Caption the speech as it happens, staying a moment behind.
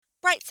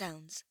Bright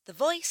Sounds, the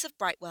voice of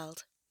Bright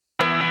World.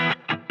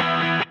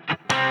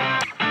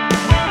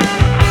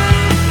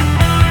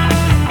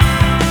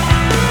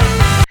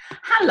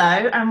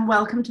 Hello and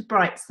welcome to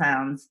Bright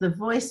Sounds, the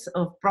voice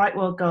of Bright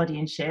World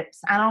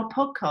Guardianships and our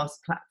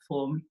podcast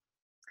platform.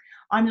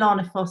 I'm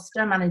Lana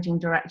Foster, Managing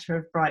Director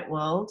of Bright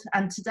World,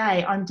 and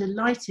today I'm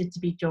delighted to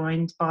be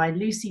joined by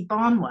Lucy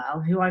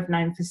Barnwell, who I've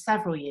known for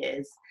several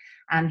years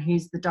and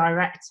who's the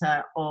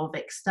Director of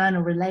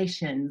External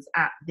Relations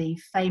at the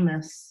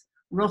famous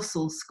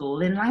Rossall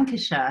School in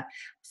Lancashire.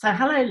 So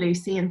hello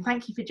Lucy, and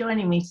thank you for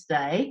joining me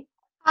today.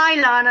 Hi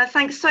Lana,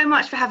 thanks so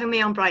much for having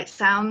me on Bright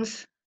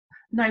Sounds.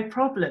 No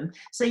problem.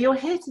 So you're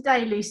here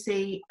today,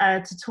 Lucy,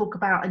 to talk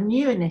about a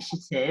new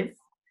initiative,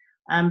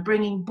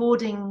 bringing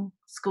boarding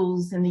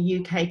schools in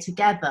the UK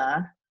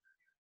together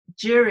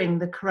during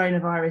the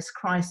coronavirus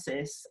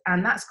crisis,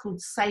 and that's called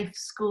Safe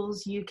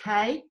Schools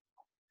UK.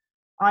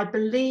 I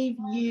believe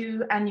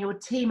you and your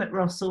team at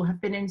Rossall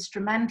have been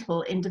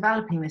instrumental in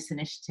developing this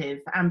initiative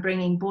and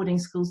bringing boarding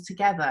schools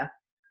together.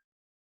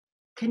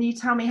 Can you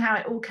tell me how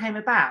it all came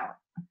about?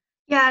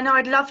 Yeah, no,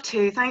 I'd love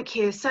to, thank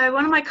you. So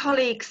one of my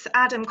colleagues,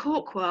 Adam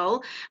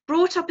Corkwell,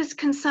 brought up his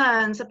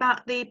concerns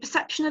about the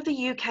perception of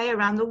the UK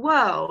around the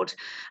world.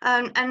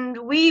 And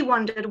we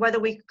wondered whether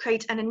we could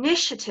create an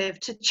initiative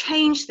to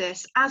change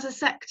this as a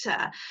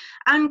sector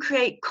and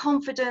create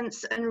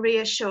confidence and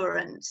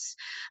reassurance.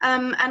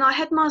 And our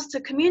headmaster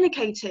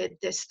communicated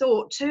this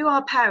thought to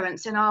our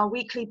parents in our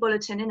weekly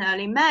bulletin in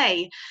early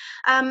May.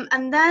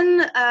 And then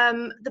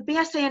the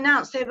BSA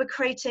announced they were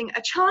creating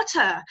a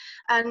charter.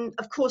 And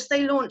of course,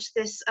 they launched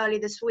this early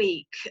this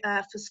week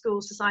for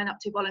schools to sign up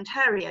to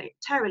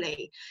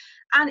voluntarily,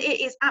 and it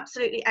is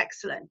absolutely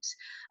excellent.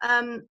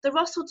 The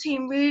Rossall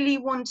team really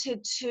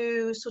wanted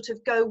to sort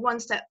of go one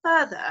step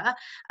further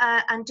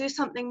and do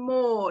something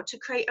more to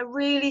create a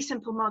really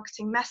simple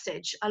marketing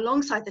message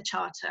alongside the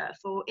charter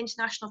for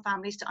international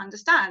families to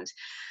understand.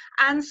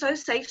 And so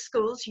Safe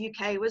Schools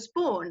UK was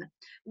born,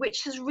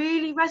 which has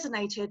really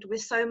resonated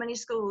with so many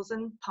schools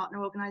and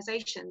partner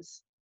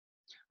organisations.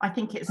 I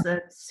think it's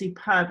a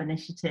superb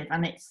initiative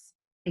and it's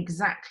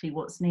exactly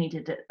what's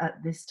needed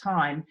at this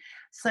time.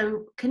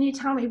 So can you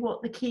tell me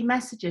what the key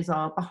messages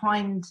are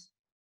behind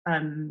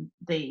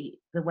the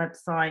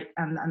website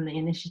and the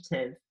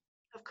initiative?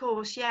 Of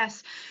course,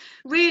 yes.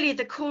 Really,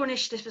 the core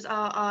initiatives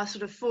are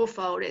sort of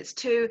fourfold. It's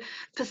to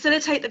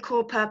facilitate the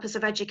core purpose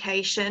of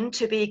education,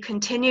 to be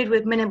continued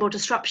with minimal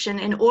disruption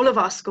in all of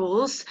our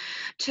schools,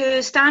 to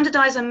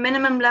standardise a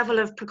minimum level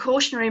of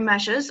precautionary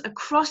measures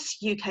across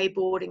UK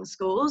boarding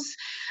schools,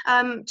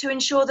 to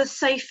ensure the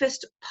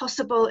safest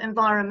possible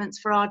environments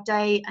for our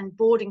day and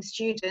boarding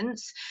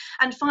students,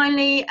 and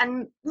finally,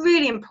 and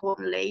really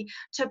importantly,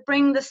 to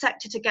bring the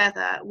sector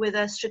together with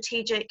a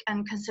strategic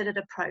and considered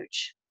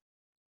approach.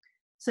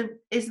 So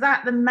is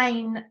that the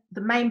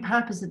main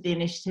purpose of the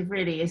initiative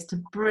really, is to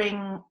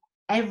bring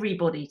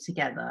everybody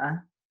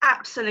together?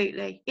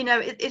 Absolutely. You know,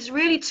 it's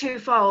really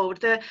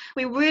twofold.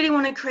 We really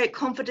want to create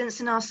confidence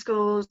in our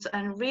schools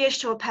and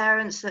reassure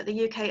parents that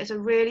the UK is a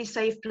really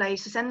safe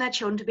place to send their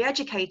children to be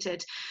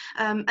educated,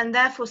 and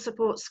therefore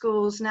support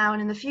schools now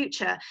and in the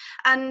future.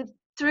 And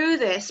through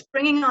this,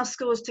 bringing our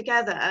schools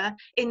together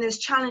in this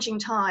challenging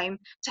time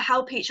to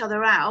help each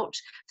other out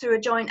through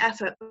a joint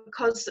effort,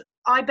 because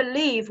I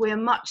believe we are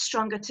much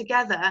stronger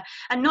together,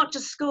 and not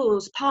just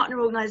schools, partner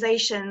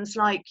organisations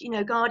like,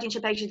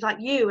 guardianship agencies like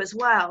you as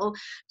well,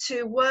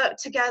 to work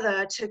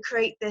together to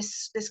create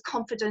this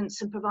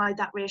confidence and provide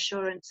that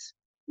reassurance.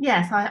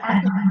 Yes,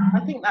 I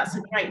think that's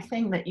a great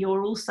thing that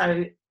you're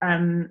also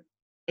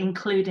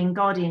including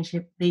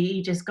guardianship, the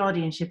AEGIS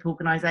guardianship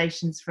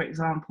organisations, for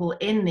example,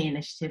 in the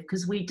initiative,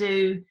 because we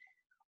do,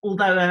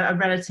 although a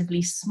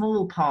relatively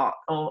small part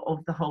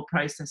of the whole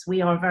process,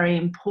 we are a very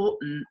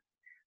important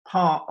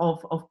part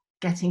of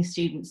getting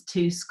students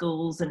to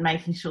schools and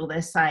making sure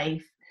they're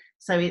safe.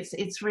 So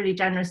it's really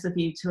generous of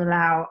you to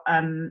allow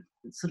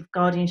sort of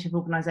guardianship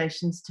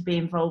organisations to be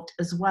involved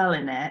as well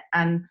in it.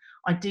 And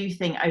I do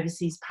think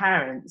overseas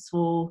parents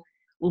will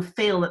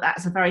feel that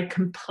that's a very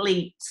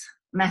complete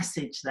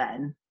message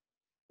then.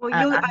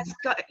 Well,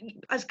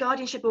 as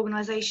guardianship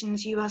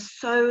organisations, you are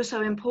so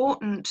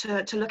important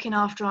to looking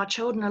after our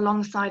children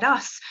alongside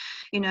us,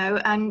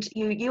 and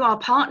you are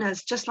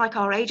partners, just like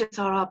our agents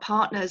are our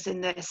partners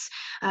in this.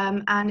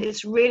 And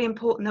it's really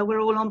important that we're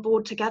all on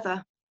board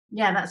together.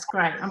 Yeah, that's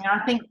great. I mean,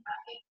 I think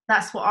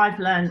that's what I've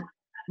learned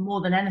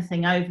more than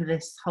anything over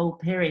this whole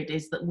period,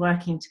 is that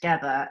working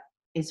together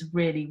is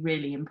really,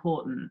 really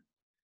important.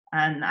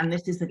 And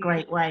this is a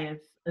great way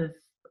of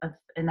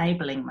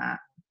enabling that.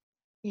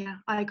 Yeah,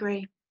 I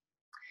agree.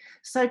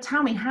 So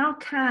tell me, how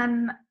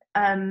can,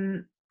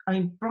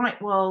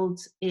 Bright World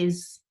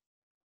is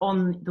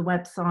on the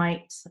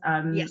website,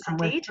 yes,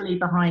 and indeed. We're fully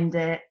behind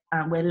it.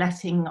 We're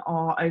letting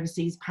our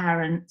overseas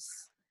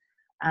parents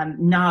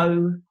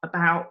know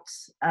about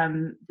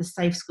the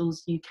Safe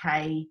Schools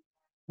UK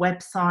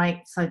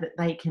website so that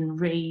they can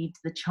read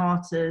the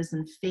charters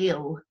and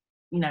feel,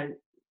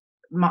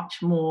 much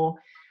more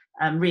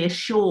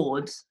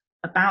reassured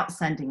about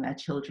sending their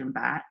children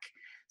back.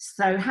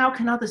 So how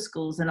can other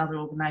schools and other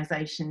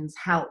organisations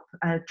help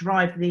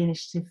drive the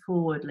initiative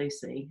forward,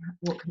 Lucy?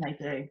 What can they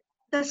do?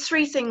 There's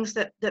three things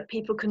that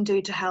people can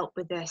do to help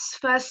with this.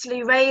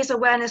 Firstly, raise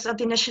awareness of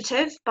the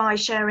initiative by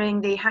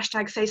sharing the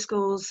hashtag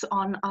 #SaySchools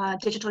on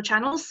digital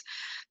channels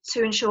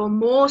to ensure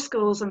more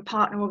schools and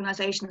partner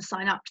organisations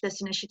sign up to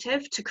this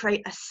initiative to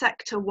create a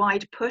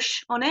sector-wide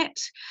push on it.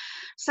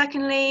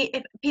 Secondly,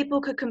 if people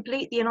could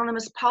complete the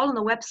anonymous poll on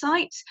the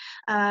website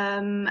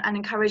and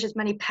encourage as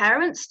many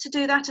parents to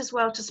do that as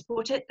well to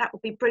support it, that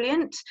would be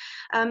brilliant.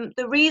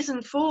 The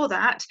reason for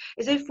that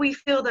is if we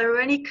feel there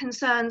are any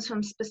concerns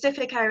from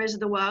specific areas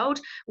of the world,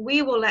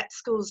 we will let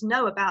schools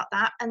know about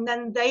that, and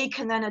then they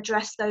can then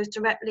address those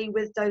directly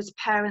with those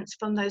parents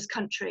from those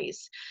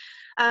countries.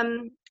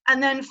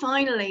 And then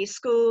finally,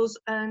 schools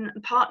and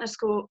partner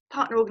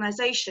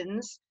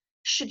organisations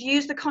should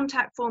use the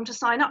contact form to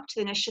sign up to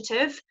the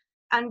initiative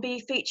and be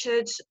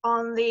featured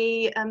on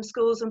the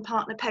schools and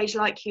partner page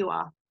like you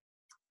are.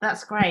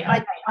 That's great.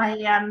 I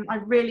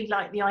really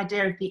like the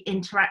idea of the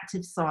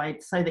interactive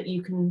side, so that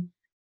you can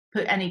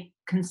put any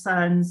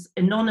concerns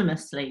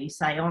anonymously,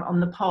 say, on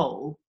the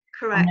poll.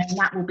 Correct. And then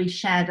that will be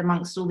shared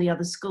amongst all the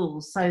other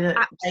schools, so that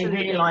Absolutely.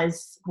 they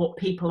realise what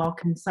people are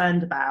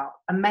concerned about.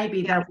 And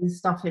maybe there'll be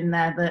stuff in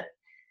there that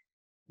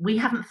we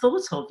haven't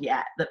thought of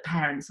yet that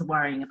parents are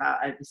worrying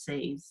about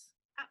overseas.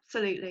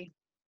 Absolutely.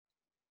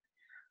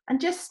 And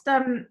just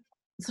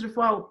sort of,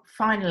 well,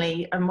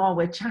 finally, and while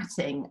we're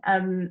chatting,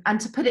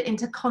 and to put it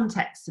into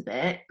context a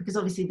bit, because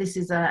obviously this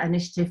is an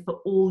initiative for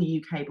all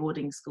UK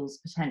boarding schools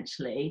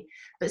potentially,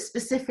 but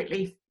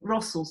specifically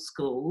Rossall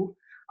School,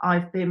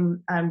 I've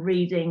been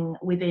reading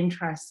with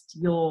interest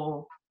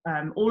your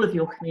all of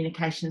your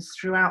communications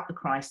throughout the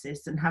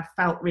crisis, and have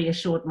felt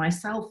reassured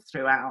myself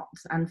throughout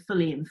and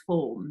fully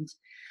informed.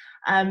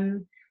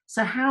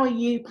 So how are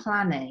you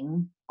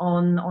planning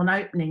on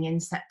opening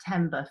in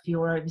September for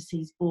your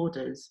overseas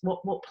borders?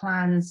 What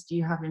plans do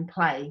you have in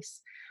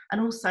place? And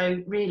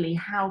also, really,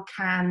 how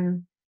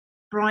can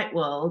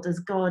Brightworld as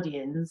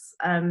guardians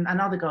and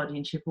other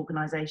guardianship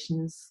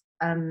organisations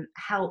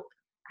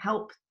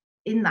help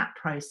in that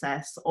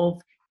process of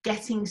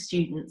getting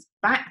students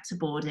back to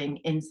boarding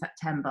in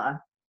September?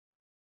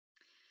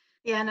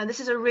 Yeah, no, this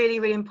is a really,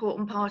 really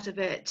important part of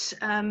it.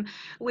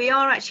 We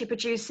are actually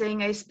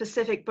producing a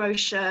specific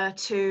brochure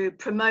to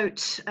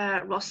promote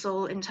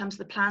Rossall in terms of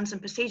the plans and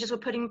procedures we're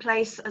putting in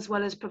place, as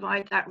well as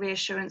provide that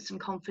reassurance and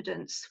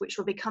confidence, which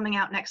will be coming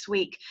out next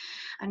week,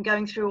 and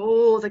going through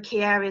all the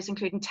key areas,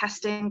 including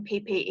testing,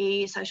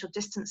 PPE, social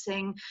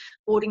distancing,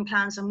 boarding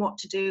plans, and what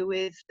to do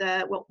with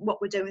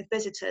what we're doing with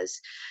visitors.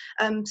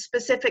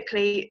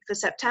 Specifically for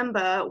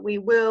September, we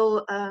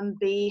will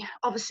be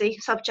obviously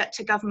subject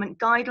to government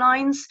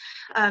guidelines,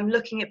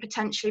 looking at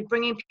potentially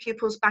bringing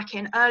pupils back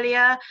in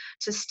earlier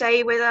to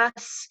stay with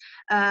us,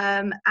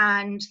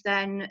 and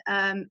then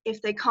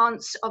if they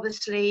can't,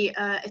 obviously,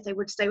 if they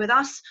would stay with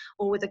us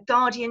or with a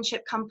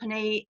guardianship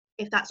company,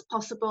 if that's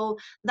possible,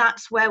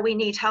 that's where we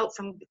need help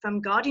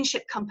from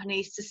guardianship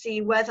companies to see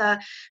whether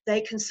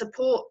they can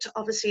support,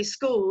 obviously,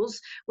 schools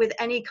with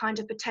any kind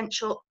of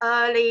potential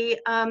early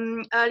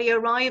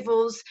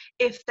arrivals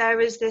if there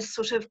is this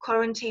sort of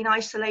quarantine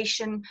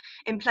isolation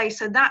in place.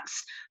 So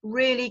that's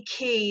really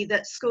key,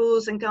 that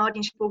schools and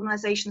guardianship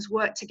organisations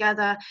work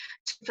together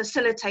to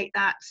facilitate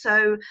that,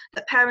 so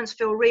that parents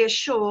feel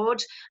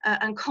reassured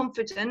and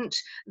confident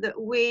that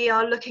we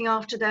are looking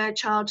after their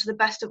child to the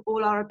best of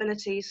all our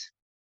abilities.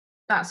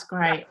 That's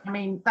great. I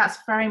mean, that's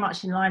very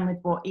much in line with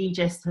what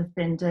AEGIS have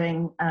been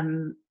doing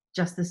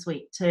just this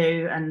week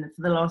too, and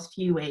for the last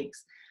few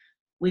weeks.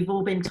 We've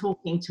all been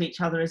talking to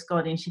each other as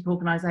guardianship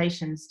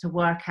organisations to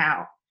work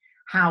out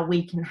how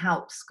we can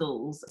help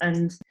schools,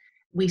 and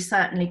we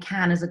certainly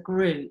can as a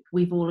group.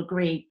 We've all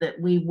agreed that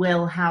we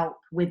will help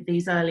with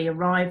these early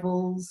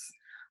arrivals.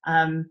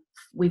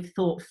 We've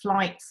thought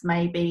flights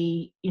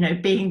maybe,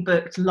 being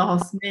booked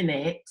last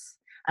minute.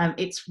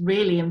 It's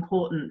really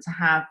important to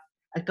have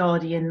a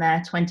guardian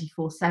there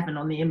 24/7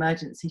 on the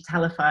emergency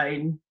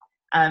telephone,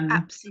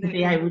 to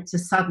be able to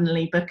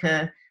suddenly book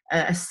a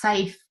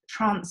safe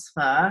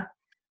transfer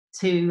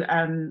to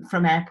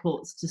from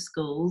airports to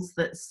schools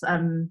that's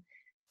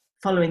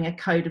following a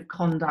code of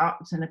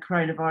conduct and a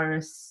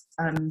coronavirus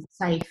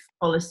safe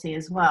policy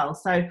as well.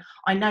 So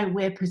I know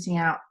we're putting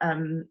out,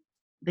 the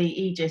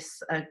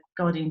AEGIS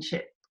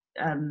guardianship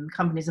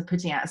companies are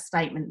putting out a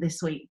statement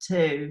this week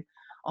too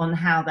on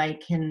how they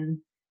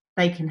can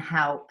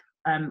help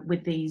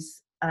with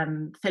these,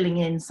 filling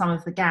in some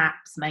of the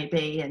gaps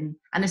maybe, and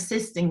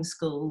assisting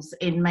schools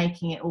in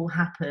making it all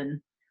happen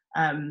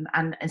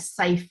and as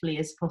safely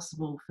as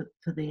possible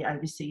for the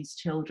overseas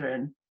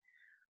children.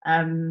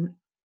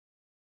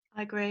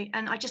 I agree,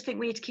 and I just think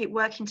we need to keep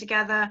working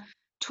together,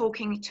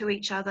 talking to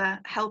each other,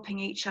 helping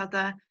each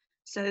other,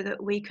 so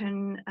that we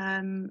can,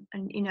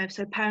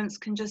 so parents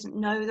can just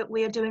know that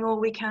we are doing all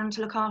we can to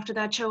look after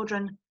their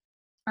children.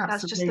 Absolutely.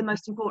 That's just the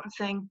most important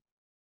thing.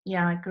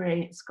 Yeah, I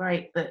agree. It's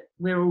great that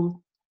we're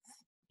all,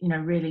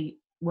 really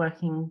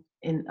working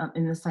in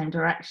the same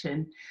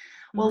direction.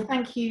 Well,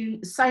 thank you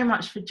so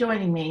much for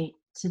joining me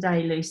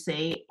today,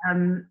 Lucy.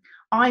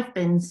 I've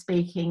been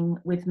speaking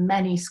with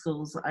many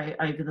schools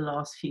over the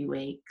last few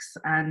weeks,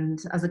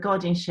 and as a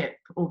guardianship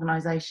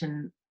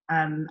organisation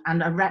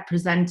and a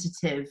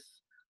representative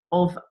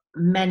of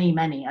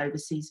many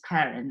overseas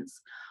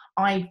parents,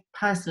 I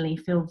personally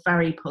feel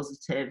very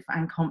positive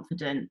and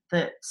confident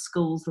that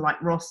schools like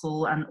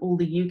Rossall and all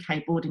the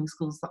UK boarding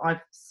schools that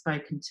I've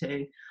spoken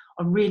to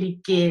are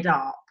really geared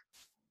up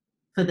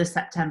for the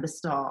September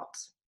start.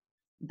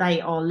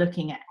 They are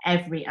looking at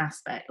every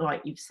aspect,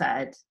 like you've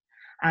said.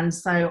 And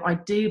so I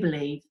do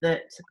believe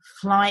that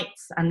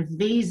flights and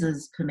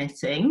visas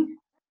permitting,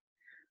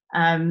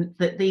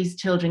 that these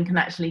children can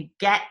actually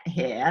get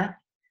here,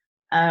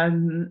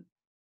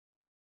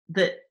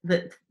 that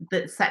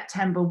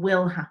September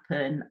will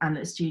happen and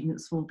that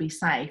students will be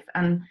safe.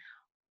 And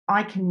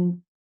I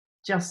can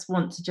just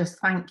want to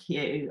thank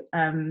you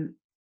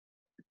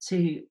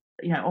to,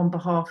 on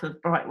behalf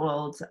of Bright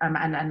World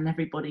and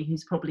everybody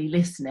who's probably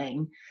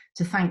listening,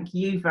 to thank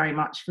you very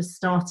much for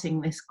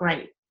starting this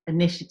great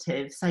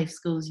initiative, Safe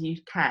Schools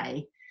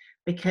UK,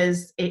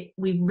 because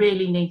we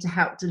really need to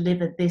help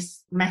deliver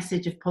this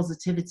message of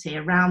positivity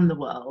around the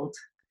world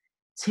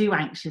to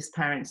anxious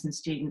parents and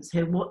students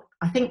who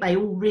I think they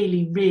all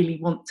really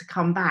want to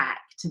come back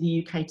to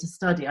the UK to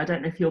study. I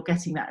don't know if you're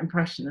getting that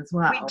impression as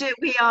well.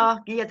 We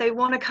are. Yeah, they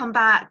want to come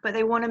back, but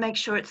they want to make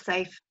sure it's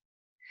safe.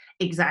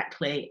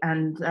 Exactly,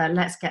 and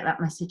let's get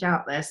that message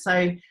out there.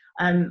 So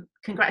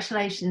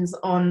congratulations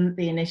on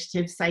the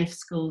initiative Safe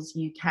Schools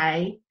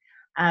UK,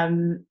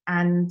 and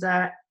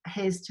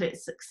here's to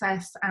its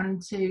success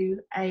and to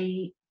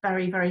a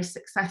very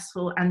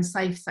successful and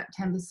safe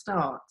September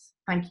start.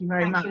 Thank you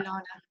very much. Thank you,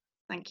 Lana.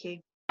 Thank you.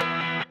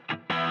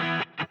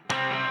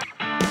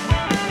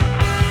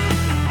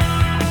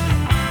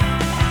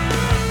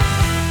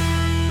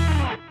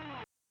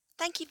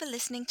 Thank you for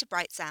listening to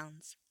Bright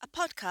Sounds, a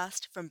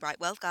podcast from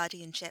Brightwell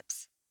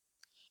Guardianships.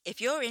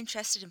 If you're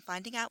interested in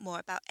finding out more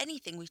about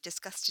anything we've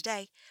discussed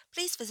today,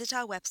 please visit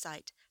our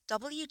website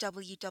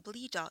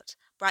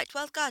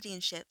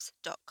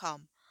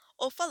www.brightwellguardianships.com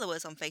or follow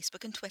us on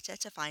Facebook and Twitter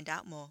to find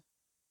out more.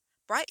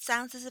 Bright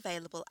Sounds is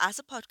available as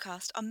a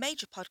podcast on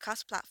major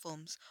podcast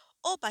platforms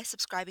or by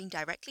subscribing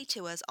directly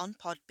to us on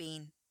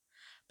Podbean.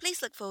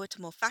 Please look forward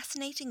to more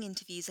fascinating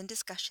interviews and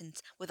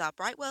discussions with our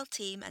Brightwell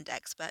team and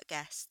expert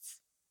guests.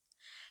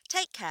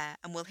 Take care,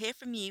 and we'll hear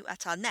from you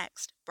at our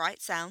next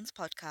Bright Sounds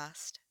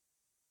podcast.